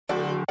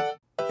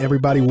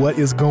Everybody, what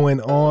is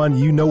going on?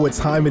 You know what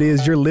time it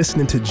is. You're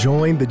listening to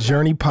Join the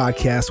Journey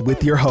podcast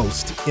with your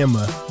host,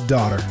 Emma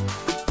Daughter.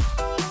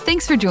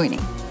 Thanks for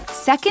joining.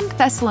 2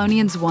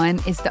 Thessalonians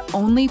 1 is the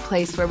only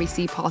place where we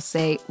see Paul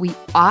say we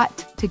ought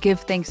to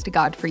give thanks to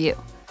God for you.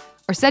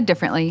 Or said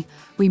differently,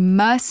 we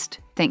must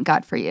thank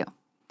God for you.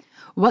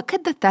 What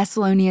could the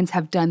Thessalonians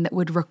have done that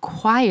would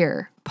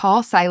require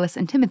Paul, Silas,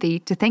 and Timothy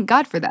to thank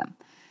God for them?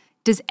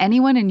 Does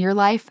anyone in your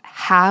life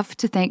have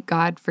to thank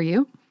God for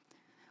you?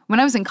 When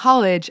I was in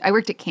college, I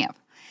worked at camp.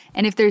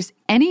 And if there's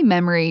any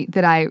memory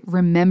that I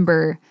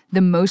remember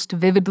the most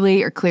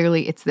vividly or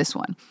clearly, it's this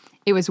one.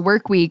 It was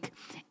work week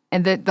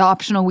and the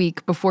optional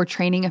week before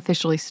training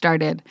officially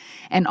started.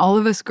 And all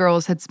of us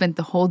girls had spent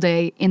the whole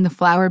day in the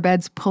flower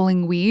beds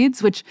pulling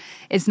weeds, which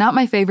is not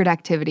my favorite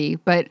activity,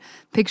 but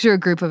picture a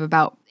group of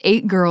about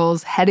 8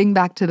 girls heading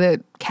back to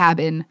the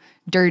cabin,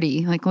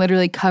 dirty, like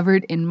literally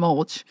covered in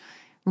mulch,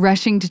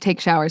 rushing to take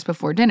showers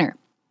before dinner.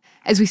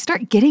 As we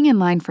start getting in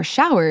line for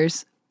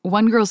showers,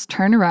 one girl's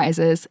turn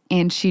arises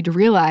and she'd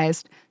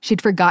realized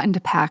she'd forgotten to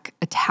pack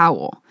a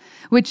towel,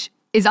 which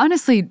is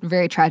honestly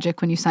very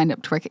tragic when you signed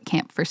up to work at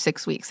camp for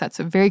 6 weeks. That's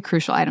a very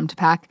crucial item to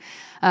pack.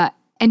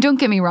 And don't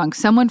get me wrong,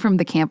 someone from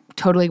the camp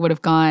totally would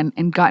have gone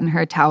and gotten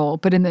her a towel,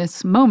 but in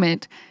this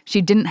moment,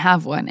 she didn't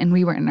have one and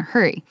we were in a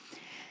hurry.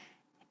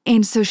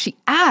 And so she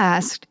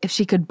asked if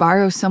she could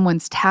borrow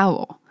someone's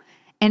towel.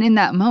 And in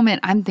that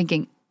moment, I'm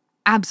thinking,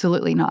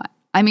 absolutely not.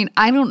 I mean,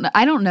 I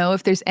don't know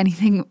if there's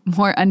anything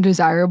more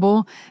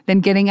undesirable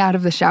than getting out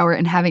of the shower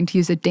and having to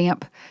use a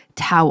damp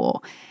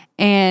towel.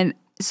 And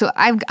so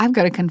I've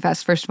got to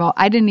confess, first of all,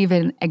 I didn't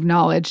even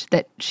acknowledge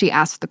that she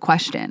asked the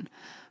question.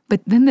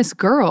 But then this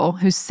girl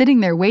who's sitting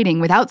there waiting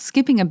without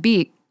skipping a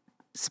beat,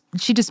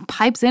 she just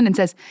pipes in and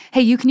says,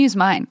 hey, you can use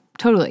mine.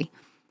 Totally.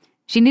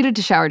 She needed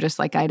to shower just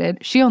like I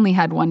did. She only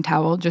had one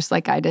towel just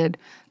like I did.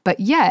 But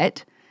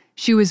yet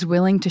she was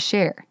willing to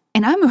share.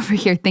 And I'm over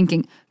here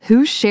thinking,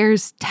 who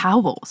shares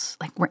towels?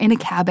 Like, we're in a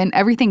cabin,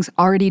 everything's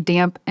already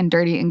damp and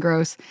dirty and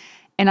gross,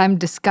 and I'm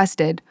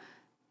disgusted,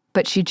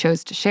 but she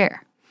chose to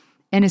share.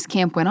 And as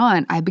camp went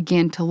on, I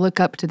began to look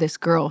up to this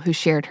girl who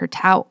shared her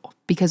towel,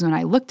 because when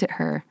I looked at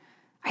her,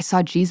 I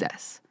saw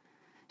Jesus.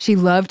 She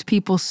loved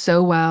people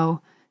so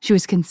well. She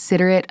was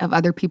considerate of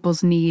other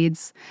people's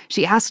needs.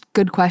 She asked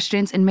good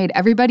questions and made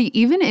everybody,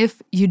 even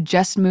if you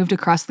just moved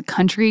across the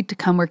country to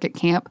come work at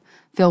camp,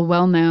 feel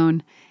well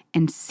known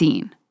and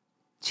seen.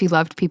 She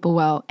loved people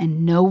well,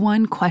 and no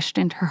one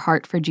questioned her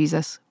heart for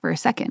Jesus for a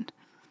second.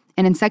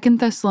 And in 2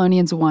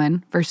 Thessalonians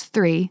 1, verse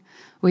 3,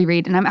 we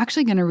read, and I'm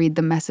actually going to read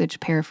the Message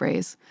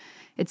paraphrase.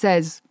 It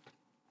says,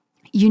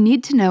 you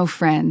need to know,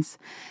 friends,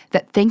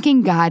 that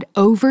thanking God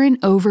over and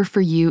over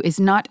for you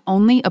is not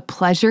only a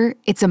pleasure,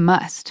 it's a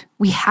must.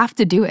 We have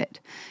to do it.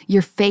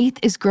 Your faith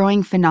is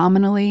growing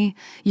phenomenally.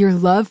 Your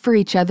love for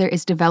each other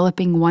is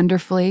developing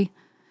wonderfully.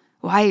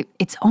 Why,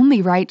 it's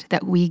only right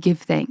that we give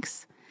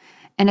thanks.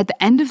 And at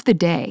the end of the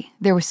day,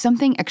 there was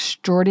something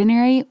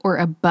extraordinary or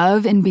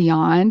above and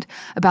beyond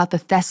about the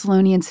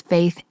Thessalonians'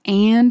 faith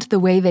and the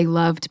way they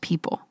loved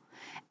people.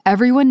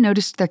 Everyone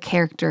noticed their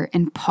character,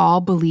 and Paul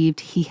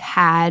believed he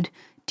had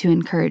to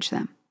encourage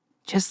them.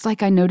 Just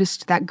like I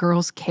noticed that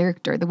girl's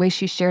character, the way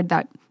she shared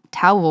that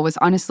towel was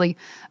honestly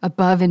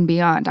above and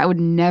beyond. I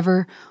would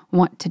never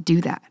want to do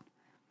that.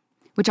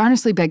 Which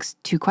honestly begs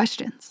 2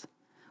 questions.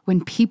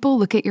 When people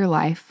look at your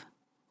life,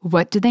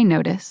 what do they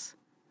notice?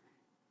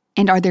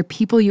 And are there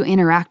people you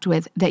interact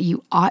with that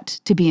you ought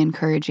to be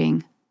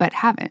encouraging but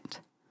haven't?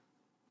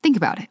 Think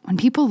about it. When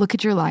people look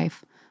at your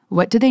life,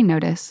 what do they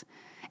notice?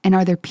 And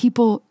are there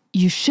people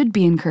you should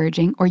be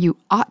encouraging or you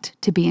ought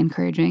to be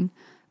encouraging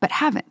but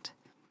haven't?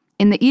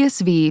 In the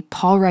ESV,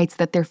 Paul writes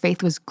that their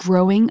faith was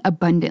growing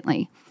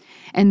abundantly.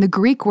 And the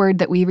Greek word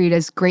that we read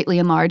as greatly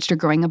enlarged or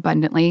growing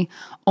abundantly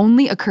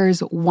only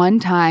occurs one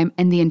time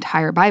in the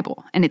entire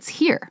Bible, and it's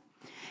here.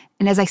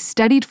 And as I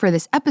studied for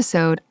this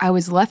episode, I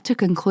was left to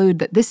conclude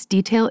that this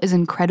detail is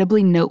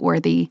incredibly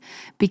noteworthy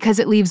because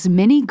it leaves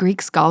many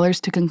Greek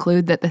scholars to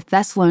conclude that the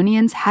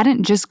Thessalonians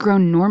hadn't just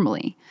grown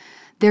normally.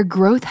 Their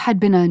growth had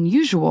been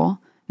unusual,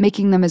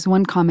 making them, as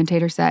one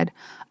commentator said,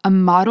 a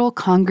model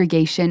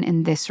congregation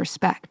in this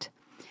respect.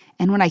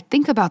 And when I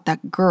think about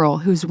that girl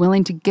who's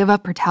willing to give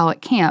up her towel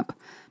at camp,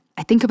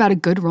 I think about a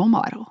good role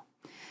model.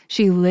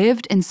 She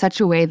lived in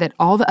such a way that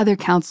all the other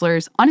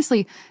counselors,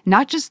 honestly,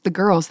 not just the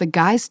girls, the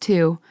guys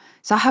too,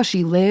 saw how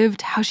she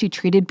lived, how she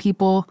treated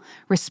people,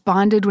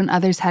 responded when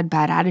others had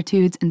bad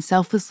attitudes, and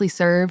selflessly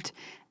served,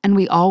 and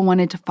we all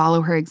wanted to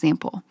follow her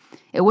example.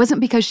 It wasn't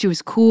because she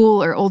was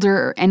cool or older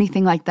or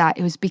anything like that.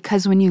 It was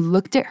because when you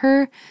looked at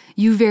her,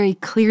 you very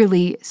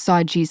clearly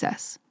saw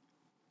Jesus.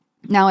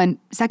 Now in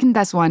 2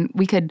 Thess 1,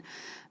 we could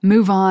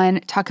move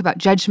on, talk about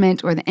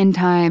judgment or the end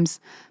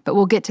times, but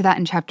we'll get to that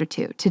in chapter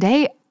 2.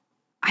 Today,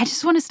 I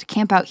just want us to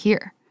camp out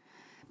here.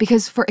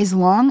 Because for as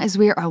long as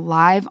we are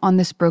alive on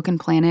this broken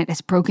planet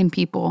as broken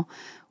people,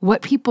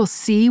 what people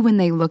see when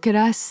they look at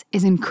us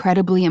is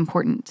incredibly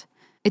important.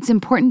 It's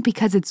important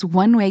because it's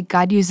one way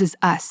God uses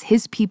us,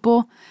 his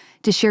people,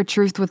 to share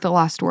truth with the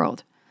lost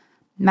world.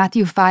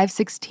 Matthew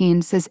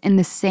 5:16 says, "In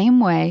the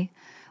same way,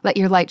 let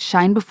your light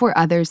shine before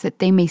others that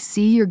they may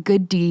see your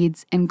good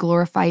deeds and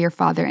glorify your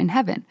Father in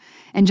heaven."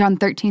 And John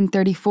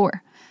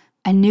 13:34,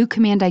 "A new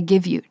command I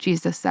give you,"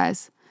 Jesus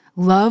says,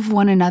 "love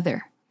one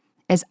another.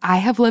 As I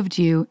have loved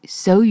you,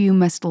 so you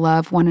must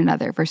love one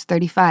another." Verse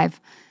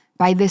 35,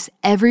 "By this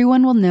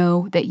everyone will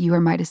know that you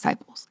are my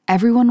disciples."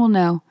 Everyone will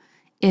know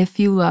if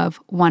you love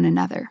one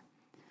another.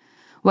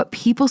 What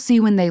people see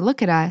when they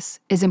look at us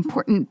is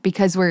important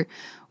because we're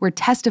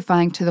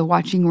testifying to the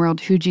watching world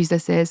who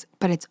Jesus is,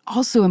 but it's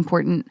also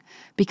important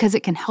because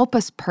it can help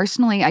us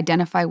personally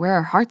identify where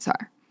our hearts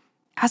are.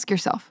 Ask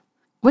yourself,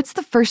 what's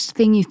the first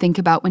thing you think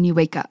about when you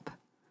wake up?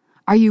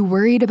 Are you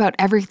worried about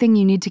everything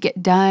you need to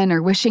get done or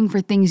wishing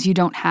for things you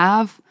don't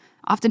have?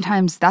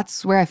 Oftentimes,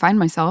 that's where I find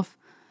myself.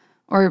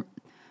 Or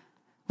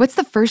what's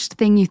the first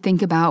thing you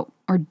think about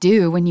or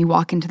do when you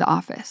walk into the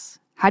office?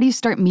 How do you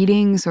start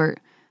meetings or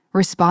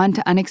respond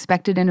to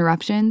unexpected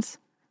interruptions?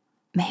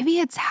 Maybe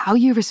it's how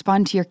you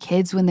respond to your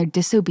kids when they're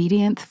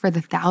disobedient for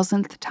the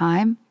 1,000th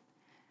time.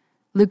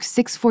 Luke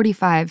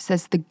 6:45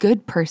 says, "The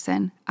good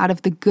person out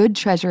of the good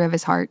treasure of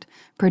his heart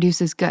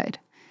produces good.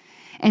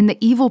 And the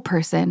evil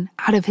person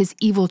out of his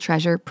evil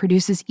treasure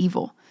produces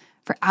evil.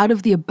 For out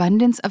of the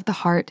abundance of the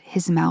heart,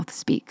 his mouth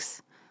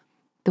speaks."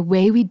 The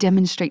way we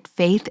demonstrate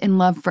faith and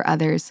love for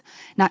others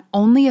not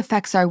only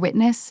affects our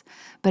witness,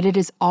 but it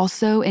is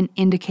also an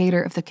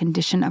indicator of the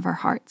condition of our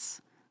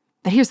hearts.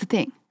 But here's the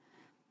thing.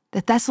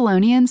 The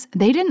Thessalonians,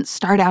 they didn't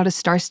start out as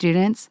star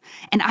students,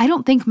 and I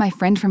don't think my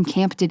friend from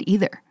camp did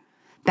either.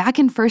 Back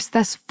in 1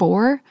 Thess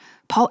 4,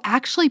 Paul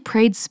actually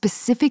prayed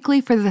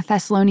specifically for the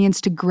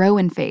Thessalonians to grow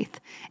in faith.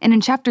 And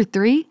in chapter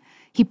 3,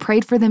 he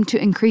prayed for them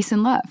to increase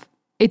in love.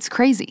 It's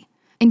crazy.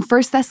 In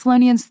 1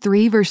 Thessalonians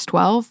 3, verse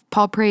 12,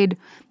 Paul prayed,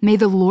 "May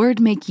the Lord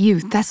make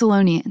you,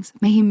 Thessalonians,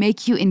 may he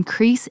make you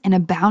increase and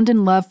abound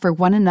in love for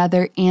one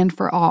another and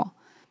for all."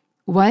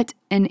 What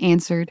an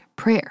answered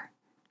prayer.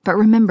 But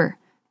remember,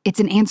 it's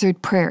an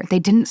answered prayer. They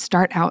didn't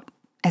start out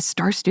as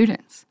star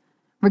students.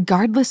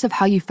 Regardless of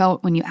how you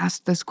felt when you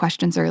asked those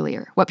questions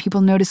earlier, what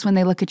people notice when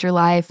they look at your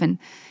life, and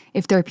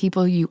if there are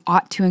people you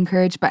ought to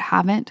encourage but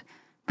haven't,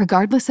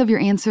 regardless of your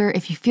answer,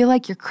 if you feel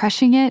like you're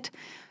crushing it,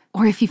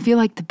 or if you feel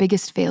like the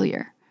biggest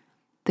failure,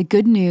 the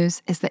good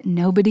news is that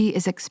nobody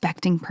is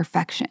expecting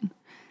perfection.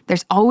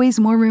 There's always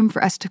more room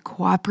for us to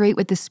cooperate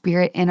with the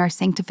Spirit in our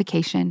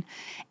sanctification,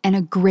 and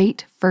a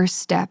great first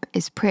step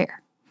is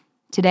prayer.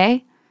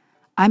 Today,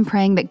 I'm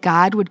praying that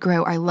God would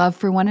grow our love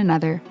for one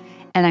another,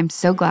 and I'm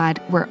so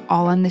glad we're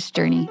all on this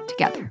journey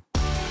together.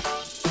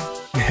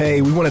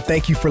 Hey, we want to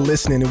thank you for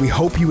listening, and we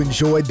hope you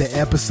enjoyed the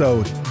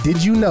episode.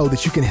 Did you know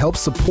that you can help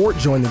support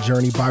Join the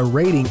Journey by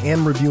rating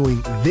and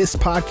reviewing this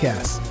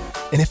podcast?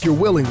 And if you're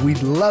willing,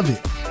 we'd love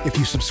it if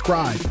you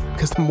subscribe,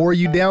 because the more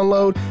you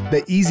download,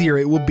 the easier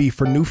it will be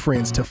for new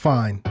friends to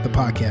find the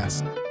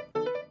podcast.